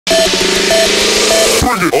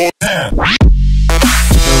Big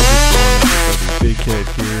Cat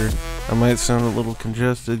here. I might sound a little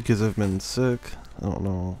congested because I've been sick. I don't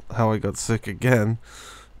know how I got sick again.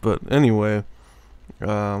 But anyway,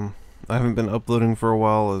 I haven't been uploading for a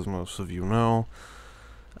while, as most of you know.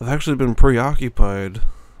 I've actually been preoccupied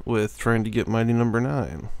with trying to get Mighty Number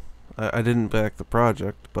 9. I didn't back the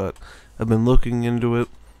project, but I've been looking into it,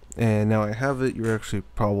 and now I have it. You're actually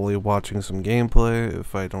probably watching some gameplay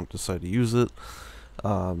if I don't decide to use it.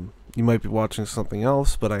 You might be watching something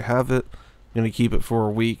else, but I have it. I'm going to keep it for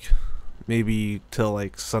a week, maybe till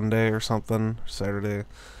like Sunday or something, Saturday.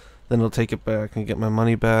 Then I'll take it back and get my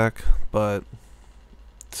money back, but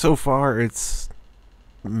so far it's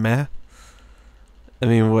meh. I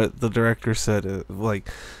mean, what the director said, like,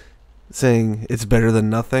 saying it's better than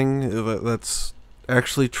nothing, that's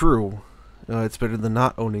actually true. It's better than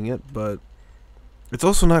not owning it, but it's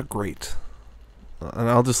also not great. And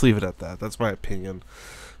I'll just leave it at that. That's my opinion.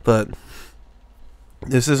 But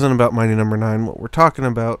this isn't about Mighty Number 9. What we're talking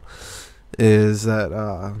about is that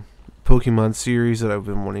Pokemon series that I've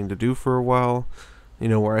been wanting to do for a while. You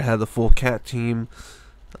know, where I had the full cat team.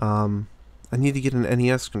 I need to get an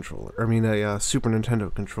NES controller. I mean, a Super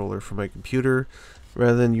Nintendo controller for my computer,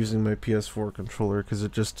 rather than using my PS4 controller, because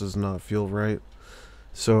it just does not feel right.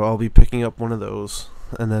 So I'll be picking up one of those,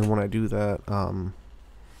 and then when I do that,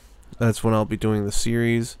 that's when I'll be doing the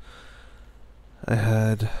series. I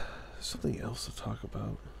had something else to talk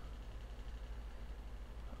about.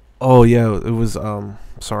 Oh yeah, it was,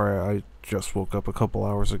 sorry, I just woke up a couple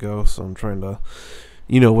hours ago, so I'm trying to,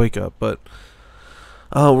 wake up, but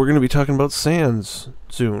we're going to be talking about Sans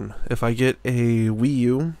soon. If I get a Wii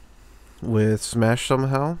U with Smash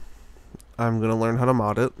somehow, I'm going to learn how to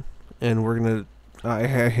mod it, and we're going to,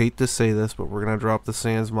 I hate to say this, but we're going to drop the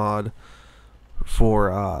Sans mod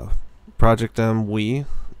for Project M Wii.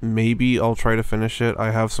 Maybe I'll try to finish it.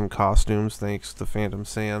 I have some costumes thanks to Phantom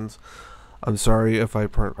Sans. I'm sorry if I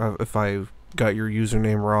got your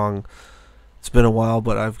username wrong. It's been a while,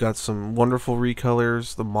 but I've got some wonderful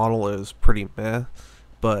recolors. The model is pretty meh,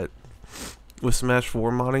 but with Smash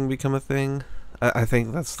 4 modding become a thing, I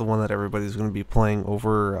think that's the one that everybody's going to be playing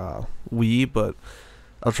over Wii, but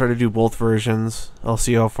I'll try to do both versions. I'll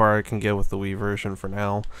see how far I can get with the Wii version for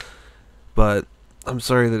now, but I'm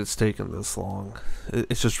sorry that it's taken this long.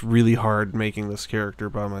 It's just really hard making this character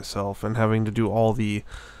by myself and having to do all the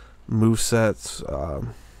movesets,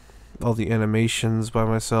 all the animations by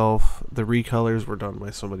myself. The recolors were done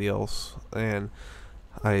by somebody else, and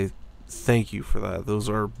I thank you for that. Those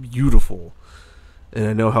are beautiful, and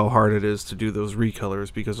I know how hard it is to do those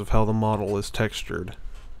recolors because of how the model is textured.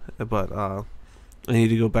 But I need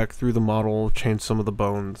to go back through the model, change some of the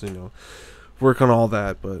bones, work on all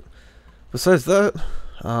that. But besides that,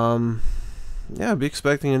 yeah, be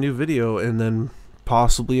expecting a new video, and then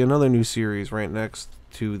possibly another new series right next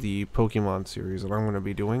to the Pokemon series that I'm going to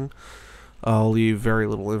be doing. I'll leave very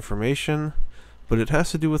little information, but it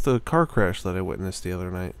has to do with a car crash that I witnessed the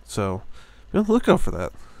other night, so look out for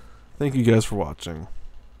that. Thank you guys for watching.